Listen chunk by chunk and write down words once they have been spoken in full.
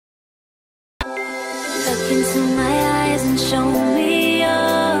into my eyes and show me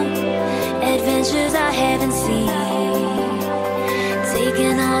your adventures I haven't seen.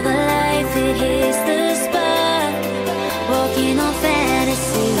 Taking all the life, it hits the spot. Walking on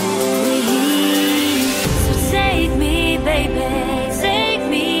fantasy. So take me, baby, take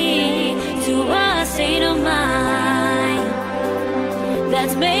me to a state of mind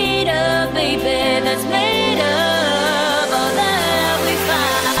that's made up, baby, that's made up all that we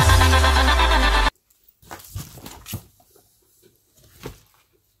find.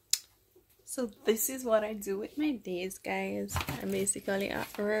 So this is what I do with my days, guys. I'm basically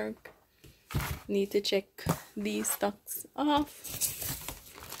at work. Need to check these stocks off,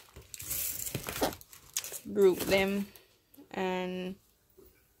 group them, and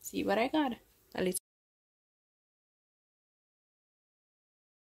see what I got.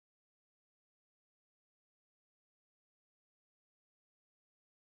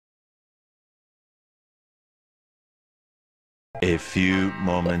 A few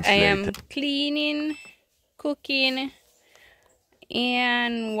moments later. I am cleaning, cooking,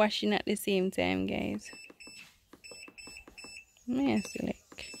 and washing at the same time, guys. Yes,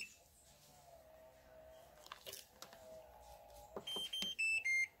 like.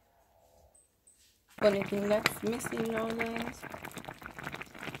 Only thing that's missing now, guys,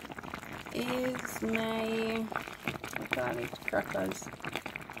 is my, what call it, crackers.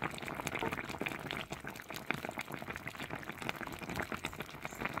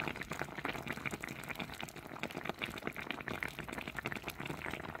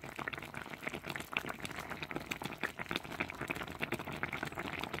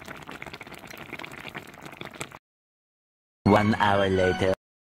 One hour later.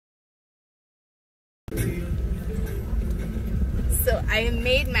 So I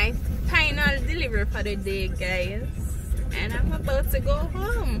made my final delivery for the day, guys, and I'm about to go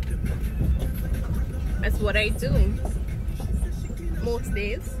home. That's what I do most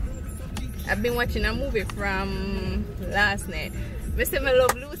days. I've been watching a movie from last night. Mr. I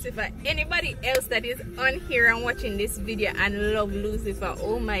love Lucifer. Anybody else that is on here and watching this video and love Lucifer,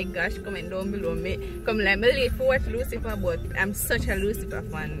 oh my gosh, comment down below. Me come like me late for watch Lucifer, but I'm such a Lucifer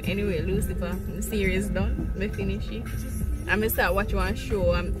fan. Anyway, Lucifer, the series done. Me finish it. I'm gonna start watching one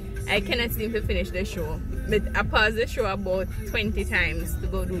show. I cannot seem to finish the show, but I pause the show about 20 times to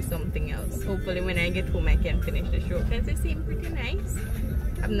go do something else. Hopefully when I get home I can finish the show because it seems pretty nice.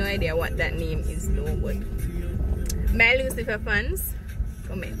 I have no idea what that name is though, but my Lucifer fans,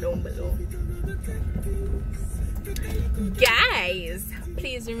 comment down below. Guys,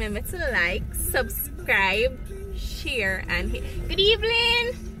 please remember to like, subscribe, share, and hit. Good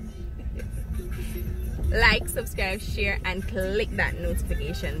evening. Like, subscribe, share, and click that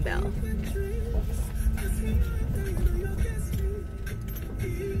notification bell.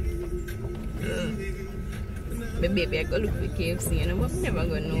 My baby, I go look for KFC, you know, but I'm never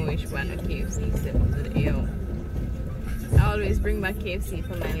gonna know which one of KFC except for the L. I always bring back KFC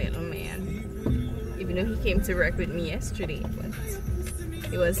for my little man, even though he came to work with me yesterday, but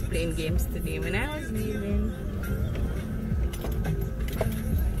he was playing games today when I was leaving.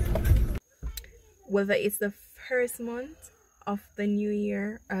 Whether it's the first month of the new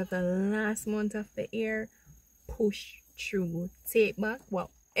year or the last month of the year, push through, take back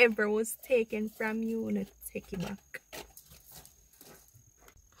whatever was taken from you, and take it back.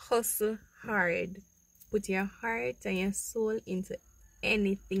 Hustle hard. Put your heart and your soul into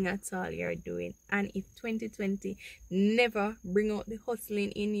anything at all you're doing. And if 2020 never bring out the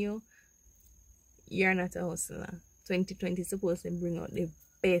hustling in you, you're not a hustler. 2020 is supposed to bring out the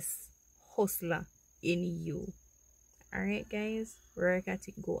best hustler in you. Alright, guys, work at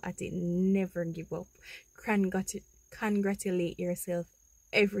it, go at it, never give up. Congratulate yourself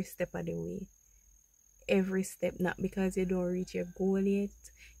every step of the way. Every step, not because you don't reach your goal yet,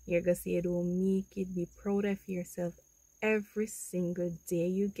 you're gonna say you don't make it. Be proud of yourself every single day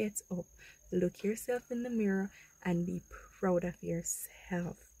you get up. Look yourself in the mirror and be proud of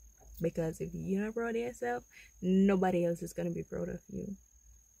yourself, because if you're not proud of yourself, nobody else is gonna be proud of you.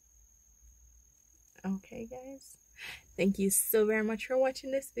 Okay, guys, thank you so very much for watching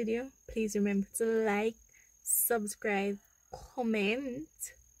this video. Please remember to like, subscribe,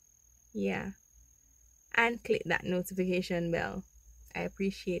 comment, yeah, and click that notification bell. I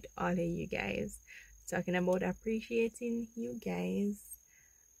appreciate all of you guys. Talking about appreciating you guys,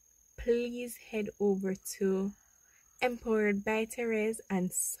 please head over to Empowered by Therese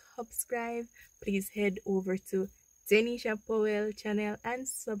and subscribe. Please head over to Denisha Powell channel and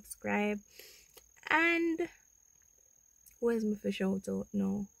subscribe. And where's my fish shout out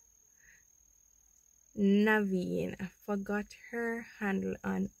now? Naveen, I forgot her handle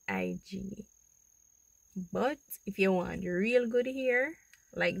on IG. But if you want real good hair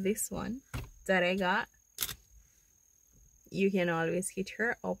like this one that I got, you can always hit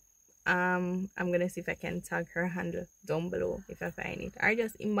her up. I'm gonna see if I can tag her handle down below if I find it, or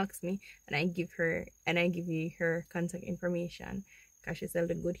just inbox me and I give you her contact information, because she sells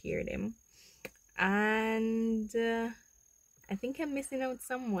the good hair them. And I think I'm missing out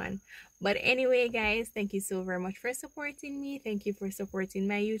someone, but anyway guys, thank you so very much for supporting me. Thank you for supporting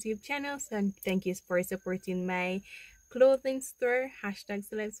my YouTube channels, and thank you for supporting my clothing store,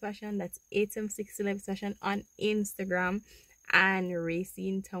 #celebsfashion. That's 876 Celebs Fashion on Instagram, and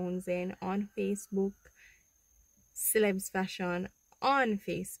Racine Townsend on Facebook, Celebs Fashion on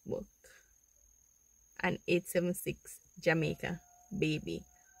Facebook, and 876 Jamaica Baby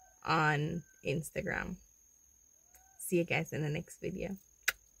on Instagram. See you guys in the next video.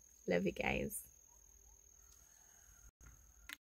 Love you guys.